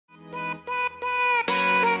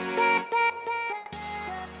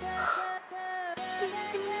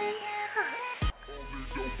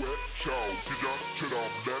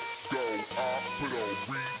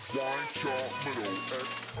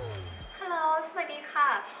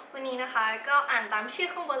นี้นะคะก็อ่านตามชื่อ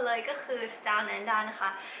ข้างบนเลยก็คือ Stylenanda นะคะ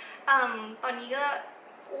ตอนนี้ก็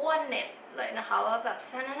อ้วนเน็ตเลยนะคะว่าแบบ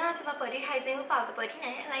Stylenanda จะมาเปิดที่ไทยจริงหรือเปล่าจะเปิดที่ไหน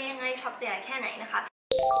อะไรยังไงช็อปจะใหญ่แค่ไหนนะคะ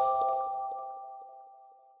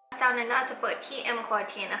Stylenanda จะเปิดที่ M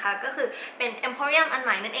Quartier นะคะก็คือเป็น Emporium อันให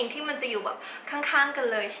ม่นั่นเองที่มันจะอยู่แบบข้างๆกัน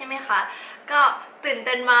เลยใช่ไหมคะก็ตื่นเ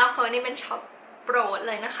ต้นมากเพราะนี่เป็นช็อปโปรด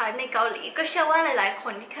เลยนะคะในเกาหลีก็เชื่อว่าหลายๆค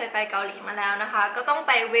นที่เคยไปเกาหลีมาแล้วนะคะก็ต้องไ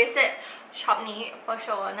ป visit ช็อปนี้ for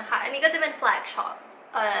sure นะคะอันนี้ก็จะเป็น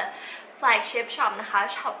flagship shop นะคะ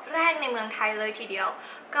ช็อปแรกในเมืองไทยเลยทีเดียว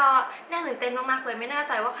ก็น่าตื่นเต้นมากๆเลยไม่แน่ใ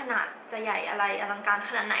จว่าขนาดจะใหญ่อะไรอลังการ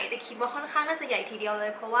ขนาดไหนแต่คิดว่าค่อนข้างน่าจะใหญ่ทีเดียวเล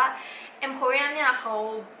ยเพราะว่า Emporium เนี่ยเขา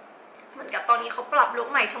เหมือนกับตอนนี้เขาปรับลุค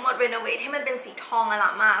ใหม่ทั้งหมด renovate ให้มันเป็นสีทองอลา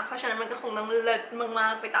มมากเพราะฉะนั้นมันก็คงต้องเลิศมา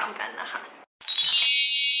กๆไปตามกันนะคะ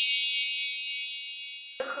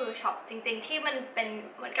ก็คือช็อปจริงๆที่มันเป็น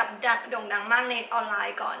เหมือนกับโด่งดังมากในออนไล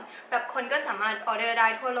น์ก่อนแบบคนก็สามารถออเดอร์ได้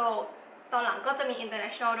ทั่วโลกตอนหลังก็จะมี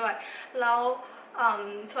international ด้วยแล้ว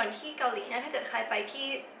ส่วนที่เกาหลีนะถ้าเกิดใครไปที่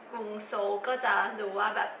กรุงโซลก็จะรู้ว่า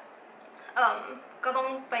แบบก็ต้อง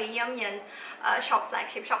ไปเยี่ยมเยียนช็อป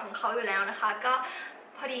flagship shop ของเขาอยู่แล้วนะคะก็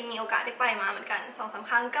พอดีมีโอกาสได้ไปมาเหมือนกัน 2-3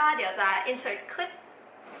 ครั้งก็เดี๋ยวจะ insert คลิป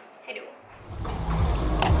ให้ดู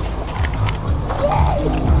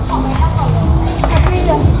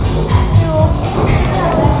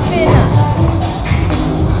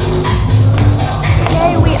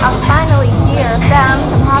Yay, we are finally here. แดม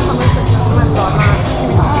สัมภาษณ์ความรู้สึกมันร้อนมาก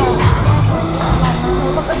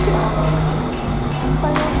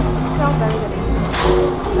So very good.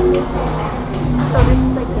 So this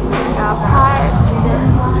is like the makeup part, then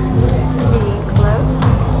the clothes,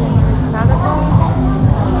 another one.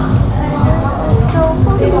 So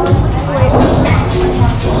wait.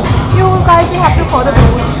 You guys have to hold the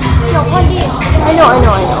booth. I know.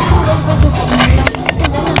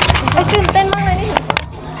 ไอ้ตื่นเต้นมากเลยนี่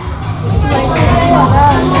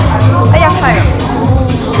ไอ้อยากถ่ายแบบ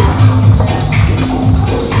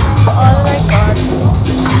Oh my god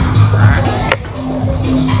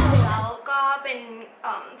แล้วก็เป็น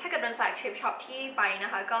ถ้าเกิดเป็นflagship shop ที่ไปน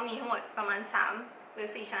ะคะก็มีทั้งหมดประมาณ3 หรือ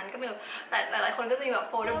 4 ชั้นก็ไม่รู้แต่หลายๆคนก็จะมีแบบ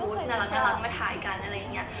โฟลเดอร์บูธน่ารักมาถ่ายกันอะไรอย่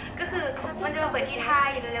างเงี้ยก็คือมันจะมาเปิดที่ไทย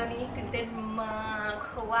เร็วๆนี้ตื่นเต้นมาก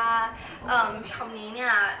เพราะว่าช็อปนี้เนี่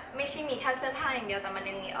ยไม่ใช่มีแค่เสื้อผ้าอย่างเดียวแต่มัน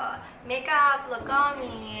ยังมีเมคอัพแล้วก็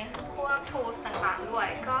มีพวก tools ต่างๆด้วย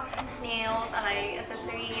ก็ nails อะไร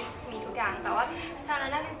accessories มีทุกอย่างแต่ว่า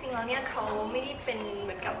Stylenanda จริงๆแล้วเนี่ยเขาไม่ได้เป็นเห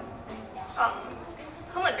มือนกับ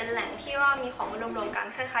เขาเหมือนเป็นแหล่งที่ว่ามีของรวมๆกัน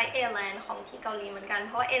คล้ายๆ A-Land ของที่เกาหลีเหมือนกันเ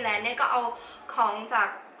พราะว่า A-Land เนี่ยก็เอาของจาก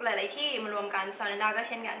หลายๆที่มารวมกัน Stylenanda ก็เ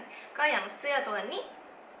ช่นกันก็อย่างเสื้อตัวนี้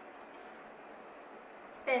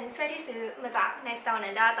เป็นเสื้อที่ซื้อมาจากใน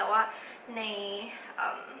Stylenanda แต่ว่าใน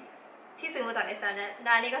ที่ซื้อมาจากใน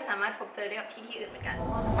Stylenanda นี่ก็สามารถพบเจอได้กับที่อื่นเหมือนกัน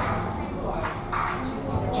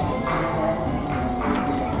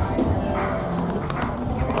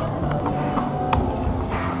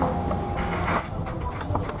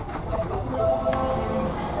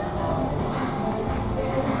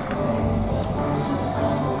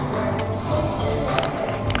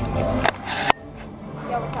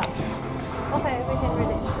Okay, we can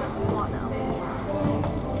relate if you want now.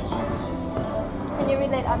 Can you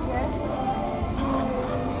relate up here?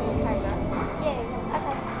 Kinda. Yay.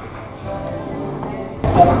 Okay.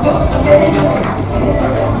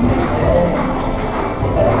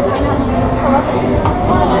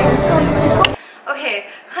โอเค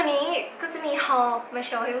คราวนี้ก็จะมีฮอลมาโช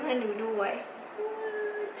ว์ให้เพื่อนๆดูด้วย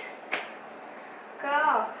ก็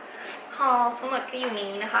ฮอลทั้งหมดก็อยู่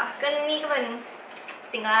นี้นะคะก็นี่ก็เป็น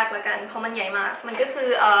สิ่งแรกละกันเพราะมันใหญ่มากมันก็คือ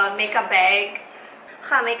เมคอัพแบ็ก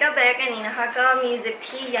ค่ะเมคอัพแบ็กอันนี้นะคะก็มีซิป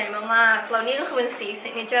ที่ใหญ่มากๆแล้วนี่ก็คือเป็นสีซิ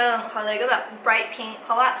กเนเจอร์ของเขาเลยก็แบบ bright pink เพ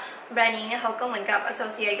ราะว่าแบรนด์นี้เนี่ยเขาก็เหมือนกับ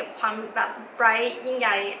associate กับความแบบ bright ยิ่งให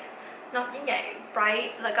ญ่นอกยิ่งใหญ่ bright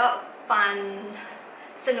แล้วก็ฟัน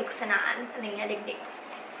สนุกสนานอะไรเงี้ยเด็ก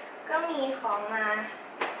ๆก็มีของมา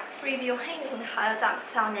รีวิวให้ดูนะคะจาก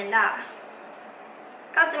Stylenanda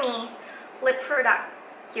ก็จะมี lip product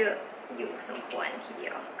เยอะอยู่สมควรทีเดี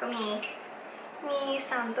ยวก็มี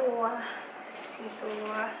3 ตัว 4 ตัว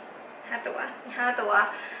 5 ตัวมี5 ตัว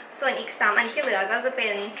ส่วนอีก3 อันที่เหลือก็จะเป็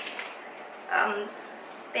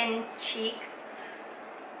นชีค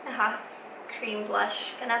นะคะครีมบลัช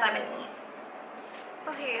ก็หน้าตาเป็นอย่างนี้โอ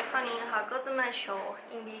เคคราวนี้นะคะก็จะมาโชว์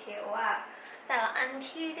อินดีเทลว่าแต่ละอัน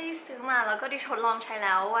ที่ได้ซื้อมาแล้วก็ได้ทดลองใช้แ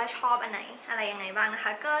ล้วว่าชอบอันไหนอะไรยังไงบ้างนะค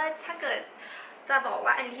ะก็ถ้าเกิดจะบอก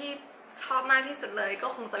ว่าอันที่ชอบมากที่สุดเลยก็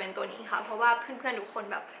คงจะเป็นตัวนี้ค่ะเพราะว่าเพื่อนๆทุกคน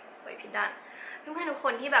แบบผิดด้านเพื่อนๆทุกค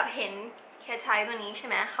นที่แบบเห็นแค่ใช้ตัวนี้ใช่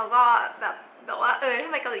ไหมเขาก็แบบ แบบว่าถ้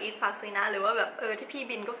าไปเกาหลีฝากซื้อนะหรือว่าแบบที่พี่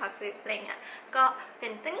บินก็ฝากซื้ออะไรเงี้ยก็เป็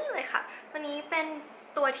นตัวนี้เลยค่ะตัวนี้เป็น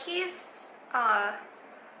ตัวที่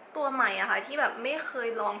ตัวใหม่อะค่ะที่แบบไม่เคย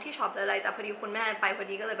ลองที่ช็อปเลยแต่พอดีคุณแม่ไปพอ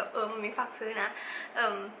ดีก็เลยแบบมันมีฝากซื้อนะ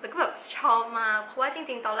แล้วก็แบบชอบมากเพราะว่าจ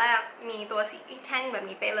ริงๆตอนแรกมีตัวสีแท่งแบบ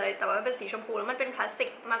นี้ไปเลยแต่ว่าเป็นสีชมพูแล้วมันเป็นพลาสติก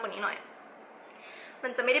มากกว่านี้หน่อยมั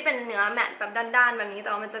นจะไม่ได้เป็นเนื้อแมตต์แบบด้านๆแบบนี้แต่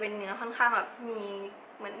ว่ามันจะเป็นเนื้อค่อนข้างแบบมี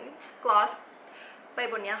เหมือนกลอสไป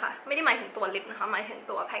บนนี้ค่ะไม่ได้หมายถึงตัวลิปนะคะหมายถึง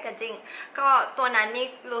ตัวแพคเกจจิ้งก็ตัวนั้นนี่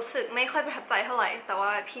รู้สึกไม่ค่อยประทับใจเท่าไหร่แต่ว่า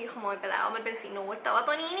พี่ขโมยไปแล้วมันเป็นสีนูดแต่ว่า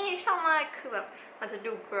ตัวนี้นี่ชอบมากคือแบบอาจจะ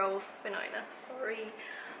ดู gross ไปหน่อยนะ sorry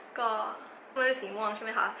ก็มันเป็นสีม่วงใช่ไห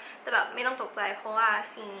มคะแต่แบบไม่ต้องตกใจเพราะว่า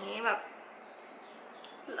สีนี้แบบ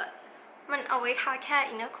มันเอาไว้ทาแค่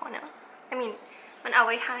inner corner I mean มันเอาไ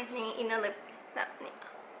ว้ทาใน inner lip แบบนี้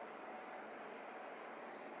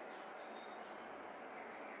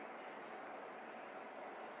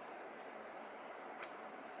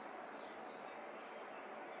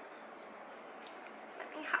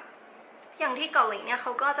อย่างที่เกาหลีเนี่ยเข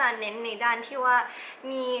าก็จะเน้นในด้านที่ว่า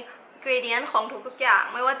มีกราเดียนของทุกๆอย่าง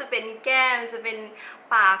ไม่ว่าจะเป็นแก้มจะเป็น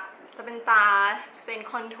ปากจะเป็นตาจะเป็น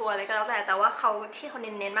คอนทัวร์อะไรก็แล้วแต่ว่าเขาที่เขาเ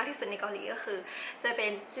น้นมากที่สุดในเกาหลีก็คือจะเป็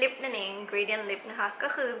นลิปนั่นเอง gradient lip นะคะก็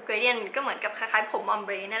คือ gradient ก็เหมือนกับคล้ายๆผมออมเบ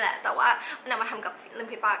รนั่นแหละแต่ว่ามันนำมาทำกับริม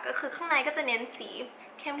ฝีปากก็คือข้างในก็จะเน้นสี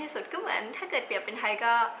เข้มที่สุดก็เหมือนถ้าเกิดเปรียบเป็นไทย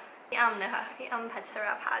ก็พี่อ้ำนะคะพี่อ้ำพัชร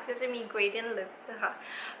าภาก็จะมี gradient lip นะคะ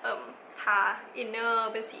ทา inner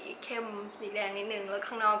เป็นสีเข้มสีแดงนิดนึงแล้ว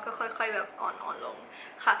ข้างนอกก็ค่อยๆแบบอ่อนๆลง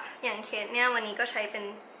ค่ะอย่างเคสเนี่ยวันนี้ก็ใช้เป็น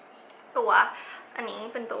ตัวอันนี้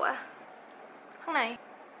เป็นตัวข้างใน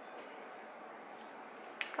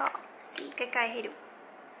ก็สีใกล้ๆให้ดู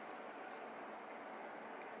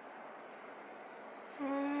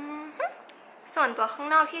ส่วนตัวข้าง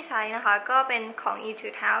นอกที่ใช้นะคะก็เป็นของ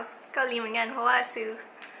Etude House เกาหลีเหมือนกันเพราะว่าซื้อ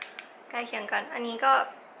ใกล้เคียงกันอันนี้ก็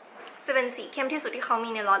จะเป็นสีเข้มที่สุดที่เขามี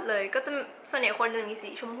ในล็อตเลยก็จะส่วนใหญ่คนจะมีสี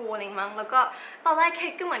ชมพูอะไรมั้งแล้วก็ตอนแรกเค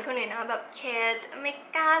ทก็เหมือนคนอื่นนะแบบเคทไม่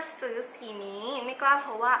กล้าซื้อสีนี้ไม่กล้าเพ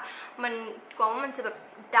ราะว่ามันกลัวว่ามันจะแบบ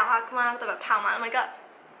ดาร์กมากแต่แบบทามาแล้วมันก็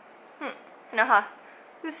นะคะ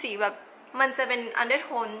คือสีแบบมันจะเป็นอันเดอร์โท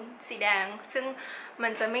นสีแดงซึ่งมั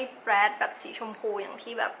นจะไม่แบรดแบบสีชมพูอย่าง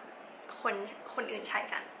ที่แบบคนอื่นใช้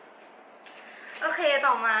กันโอเค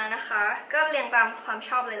ต่อมานะคะก็เรียงตามความช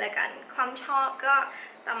อบเลยละกันความชอบก็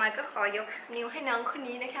ต่อมาก็ขอยกนิ้วให้น้องคน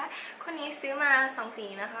นี้นะคะคนนี้ซื้อมา2สี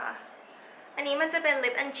นะคะอันนี้มันจะเป็น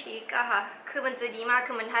lip and cheek อะค่ะคือมันจะดีมาก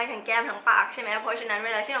คือมันทาทั้งแก้มทั้งปากใช่ไหมเพราะฉะนั้นเว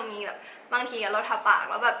ลาที่เรามีแบบบางทีเราทาปาก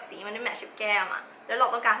แล้วแบบสีมันไม่แมทช์กับแก้มอะแล้วเรา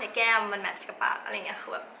ต้องการให้แก้มมันแมทช์กับปากอะไรเงี้ยคื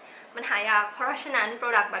อแบบมันหายากเพราะฉะนั้นโปร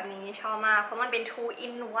ดักต์แบบนี้ชอบมากเพราะมันเป็น 2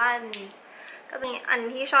 in 1ก็จะมีอัน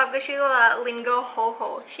ที่ชอบก็ชื่อว่า Lingo Ho Ho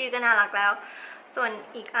ชื่อก็น่ารักแล้วส่วน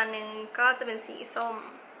อีกอันนึงก็จะเป็นสีส้ม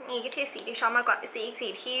นี่ก็ที่สีที่ชอบมากกว่าสีอีกสี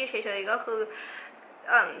ที่เฉยๆก็คือ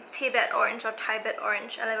Tibet Orange หรือ Tibet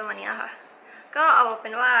Orange อะไรประมาณนี้ค่ะก็เอาเป็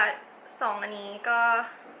นว่า2อันนี้ก็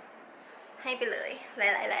ให้ไปเลยหล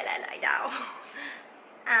ายดาว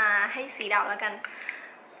ให้สีดาวแล้วกัน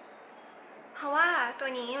เพราะว่าตัว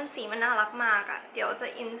นี้มันสีมันน่ารักมากอะเดี๋ยวจะ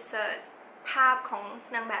insert ภาพของ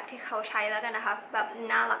นางแบบที่เขาใช้แล้วกันนะคะแบบ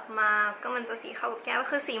น่ารักมากก็มันจะสีเข้ากับแก้ว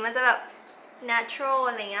คือสีมันจะแบบ natural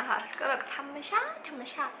อะไรเงี้ยค่ะก็แบบธรรมชา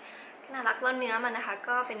ติน่ารักแล้วเนื้อมันนะคะ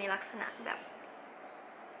ก็เป็นในลักษณะแบบ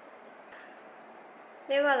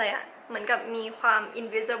เรียกว่าอะไรอะเหมือนกับมีความ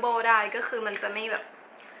invisible ได้ก็คือมันจะไม่แบบ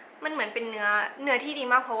มันเหมือนเป็นเนื้อที่ดี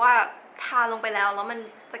มากเพราะว่าทาลงไปแล้วมัน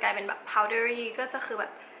จะกลายเป็นแบบ powdery ก็จะคือแบ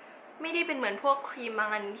บไม่ได้เป็นเหมือนพวกครีมบาง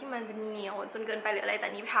อันที่มันจะเหนียวจนเกินไปหรืออะไรแต่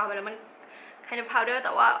นี้ทาไปแล้วมัน kind of powder แ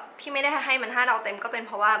ต่ว่าที่ไม่ได้ให้มัน5 ดาวเต็มก็เป็น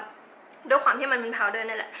เพราะว่าด้วยความที่มันเป็น powder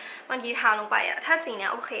นั่นแหละบางทีทาลงไปอะถ้าสีเนี้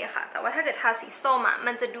ยโอเคค่ะแต่ว่าถ้าเกิดทาสีส้มอะ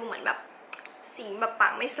มันจะดูเหมือนแบบสีแบบปา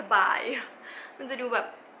กไม่สบายมันจะดูแบบ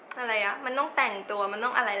อะไรอะมันต้องแต่งตัวมันต้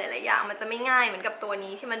องอะไรหลายๆอย่างมันจะไม่ง่ายเหมือนกับตัว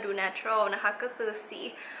นี้ที่มันดู natural นะคะก็คือสี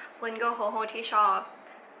Lingo Ho Ho ที่ชอบ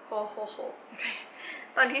Ho Ho Ho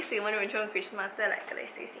ตอนที่ซื้อมันเป็นช่วงคริสต์มาสแต่แหละก็เลย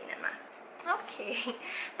ซื้อสีนั้นมาโอเค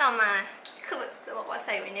ต่อมาคือจะบอกว่าใ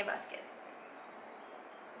ส่ไว้ในบาสเกต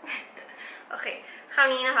โอเคคราว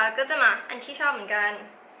นี้นะคะก็จะมาอันที่ชอบเหมือนกัน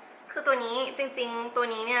คือตัวนี้จริงๆตัว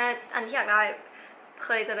นี้เนี่ยอันที่อยากได้เค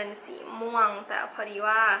ยจะเป็นสีม่วงแต่พอดี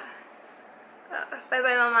ว่าไป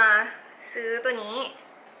มาซื้อตัวนี้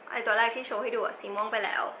ไอตัวแรกที่โชว์ให้ดูสีม่วงไปแ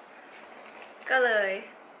ล้วก็เลย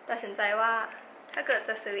ตัดสินใจว่าถ้าเกิดจ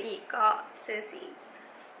ะซื้ออีกก็ซื้อสี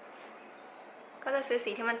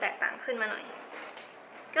ที่มันแตกต่างขึ้นมาหน่อย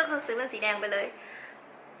ก็คือซื้อเป็นสีแดงไปเลย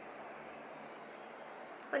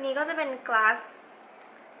ตัวนี้ก็จะเป็น glass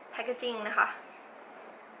packaging นะคะ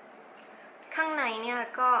ข้างในเนี่ย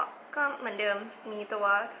ก็เหมือนเดิมมีตัว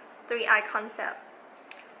 3 eye concept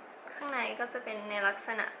ข้างในก็จะเป็นในลักษ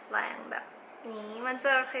ณะแรงแบบนี้มันจ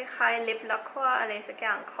ะคล้ายๆลิปลักควาอะไรสักอ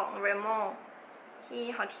ย่างของ Remo ที่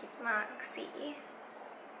ฮอตฮิตมากสี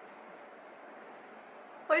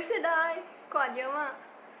โอ้ยเสียดายกวาดเยอะมาก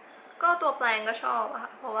ก็ตัวแปรงก็ชอบอะค่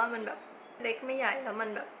ะเพราะว่ามันแบบเล็กไม่ใหญ่แล้วมัน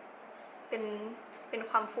แบบเป็น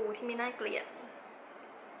ความฟูที่ไม่น่าเกลียด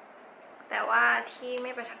แต่ว่าที่ไ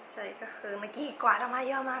ม่ประทับใจก็คือเมื่อกี้กวาดออกมา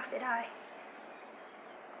เยอะมากเสียดาย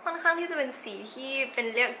ค่อนข้างที่จะเป็นสีที่เป็น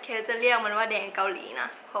เรียกเคจะเรียกมันว่าแดงเกาหลีนะ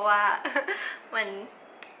เพราะว่า มัน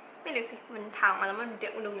ไม่รู้สิมันทางมาแล้วมัน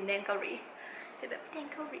ดูเหมือนแดงเกาหลีคือแบบแดง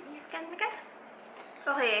เกาหลีกันไหมกันโ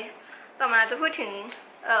อเคต่อมาจะพูดถึง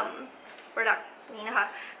product นี้นะคะ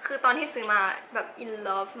คือตอนที่ซื้อมาแบบ in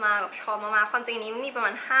love มาแบบชอบมากๆความจริงนี้มีประม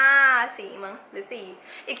าณ5สีมั้งหรือ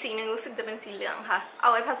4อีกสีหนึ่งรู้สึกจะเป็นสีเหลืองค่ะเอา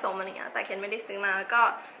ไว้ผสมอะไรเงี้ยแต่เคนไม่ได้ซื้อมาก็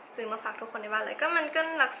ซื้อมาฝากทุกคนในบ้านเลยก็มันก็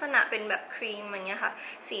ลักษณะเป็นแบบครีมอย่างเงี้ยค่ะ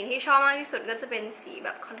สีที่ชอบมากที่สุดก็จะเป็นสีแบ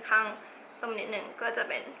บค่อนข้างส้มนิดหนึ่งก็จะ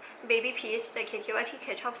เป็น baby peach แต่เคคิดว่าที่เค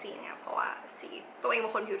ชอบสีเนี้ยเพราะว่าสีตัวเองเป็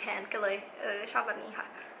นคนผิวแทนก็เลยชอบแบบนี้ค่ะ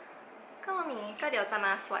ก็มีก็เดี๋ยวจะม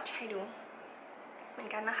า swatch ให้ดูเหมือน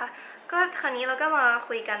กันนะคะก็คราวนี้เราก็มา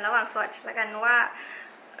คุยกันระหว่าง swatch แล้วกันว่า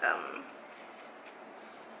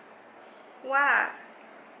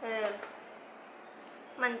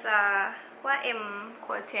มันจะว่า M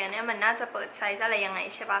Quartier เนี่ยมันน่าจะเปิดไซส์อะไรยังไง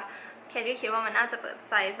ใช่ปะเคที่คิดว่ามันน่าจะเปิด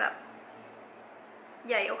ไซส์แบบ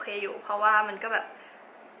ใหญ่โอเคอยู่เพราะว่ามันก็แบบ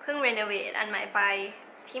เพิ่งรีโนเวทอันใหม่ไป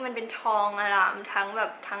ที่มันเป็นทองอร่ามทั้งแบ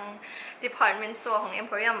บทั้ง department store ของ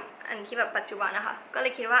Emporium อันที่แบบปัจจุบันนะคะก็เล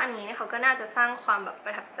ยคิดว่าอันนี้เนี่ยเขาก็น่าจะสร้างความแบบป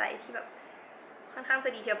ระทับใจที่แบบค่อนข้างจะ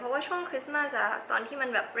ดีเทลเพราะว่าช่วงคริสต์มาสอะตอนที่มัน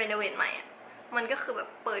แบบรีโนเวทใหม่อะมันก็คือแบบ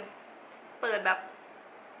เปิดแบบ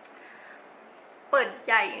เปิด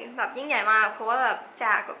ใหญ่แบบยิ่งใหญ่มากเพราะว่าแบบแจ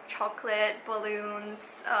กแบบช็อกโกแลตบอลลูน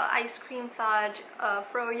ไอศครีมฟัด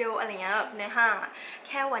ฟรอโยอะไรเงี้ยแบบในห้างอะแ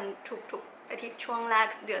ค่วันทุกอาทิตย์ช่วงแรก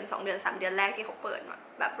เดือน2 เดือน 3 เดือนแรกที่เขาเปิดมา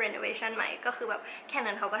แบบ renovation ใหม่ก็คือแบบแค่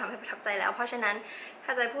นั้นเขาก็ทำให้ประทับใจแล้วเพราะฉะนั้นถ้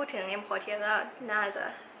าจะพูดถึง M Quartier ก็น่าจะ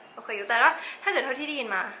โอเคอยู่แต่ว่าถ้าเกิดเท่าที่ได้ยิน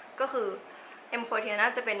มาก็คือ M Quartier น่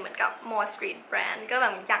าจะเป็นเหมือนกับ more street brand ก็แบ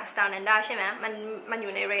บอย่าง Stylenanda ใช่ไหมมันอ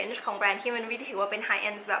ยู่ใน range ของแบรนด์ที่มันไม่ได้ถือว่าเป็น high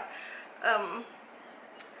end แบบ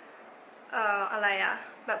อะไรอะ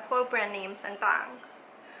แบบพวกแบรนด์เนมต่าง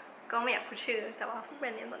ๆก็ไม่อยากพูดชื่อแต่ว่าพวกแบร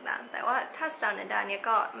นด์เนมต่างๆแต่ว่าถ้า Stylenanda เนี่ย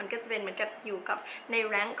ก็มันก็จะเป็นเหมือนกับอยู่กับใน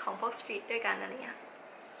แรงค์ของพวกสตรีทด้วยกันอะไรเงี้ย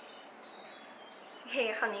โอเค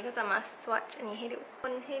คราวนี้ก็จะมา swatch อันนี้ให้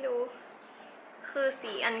ดูคือ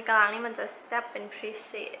สีอันกลางนี่มันจะแซ่บเป็นพิเ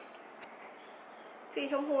ศษสี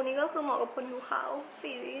ชมพูนี่ก็คือเหมาะกับคนผิวขาว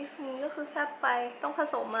สีนี้ก็คือแซ่บไปต้องผ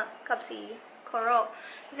สมอะกับสีคอรั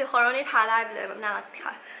ลนี่ทาได้ไปเลยแบบน่ารัก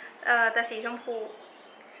ค่ะแต่สีชมพู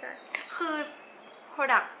ใช่คือ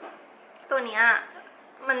product ตัวนี้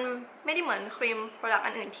มันไม่ได้เหมือนครีม product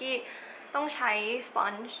อันอื่นที่ต้องใช้สปอ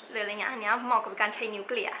นจ์หรืออะไรเงี้ยอันนี้เหมาะกับการใช้นิ้ว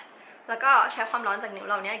เกลี่ยแล้วก็ใช้ความร้อนจากนิ้ว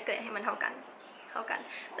เราเนี่ยเกลี่ยให้มันเท่ากัน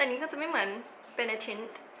แต่นี้ก็จะไม่เหมือนเป็นทิน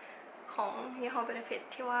ต์ของยี่ห้อ Benefit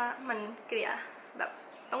ที่ว่ามันเกลี่ยแบบ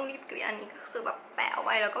ต้องรีบเกลี่ยอันนี้ก็คือแบบแปะเอาไ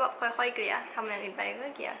ว้แล้วก็แบบค่อยๆเกลี่ยทำอย่างอื่นไปก็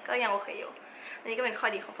เกลี่ยก็ยังโอเคอยู่อันนี้ก็เป็นข้อ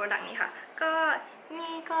ดีของ product นี้ค่ะก็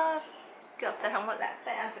นี่ก็เกือบจะทั้งหมดแหละแ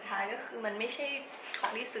ต่อันสุดท้ายก็คือมันไม่ใช่ขอ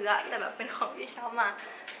งที่ซื้อแต่แบบเป็นของที่ชอบมา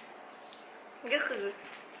นี่ก็คือ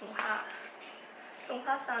ถุงผ้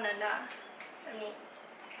าStylenandaแบบนี้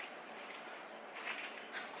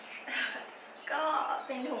ก็เ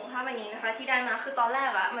ป็นถุงผ้าใบนี้นะคะที่ได้มาคือตอนแรก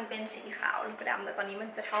มันเป็นสีขาวหรือกระดำแต่ตอนนี้มัน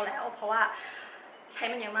จะเทาแล้วเพราะว่าใช้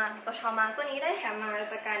มันเยอะมากก็ชอบมากตัวนี้ได้แถมมา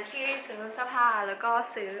จากการที่ซื้อเสื้อผ้าแล้วก็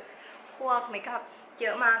ซื้อพวกเมคอัพเย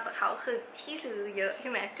อะมากจากเขาคือที่ซื้อเยอะใช่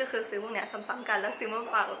ไหมก็คือซื้อพวกเนี้ยซ้ำๆกันแล้วซื้อมา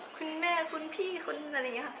ฝากคุณแม่คุณพี่คุณอะไรอ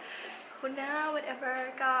ย่างเงี้ยค่ะคุณน้า whatever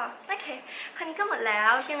ก็โอเคครั้นี้ก็หมดแล้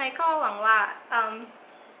วยังไงก็หวังว่า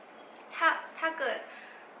ถ้าเกิด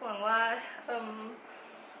หวังว่า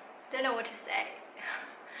don't know what to say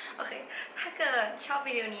โอเคถ้าเกิดชอบ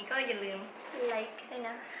วิดีโอนี้ก็อย่าลืม like ด้วยน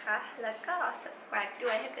ะคะแล้วก็ subscribe ด้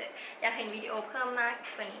วยถ้าเกิดอยากเห็นวิดีโอเพิ่มมาก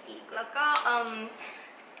กว่านี้อีกแล้วก็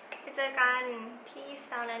ไปเจอกันที่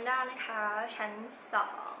Stylenanda นะคะชั้น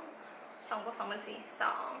2 บวก 2 เป็น 4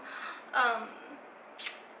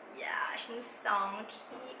 ชั้น 2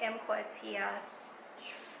ที่ M Quartier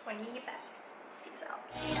วันที่ 28 Peace out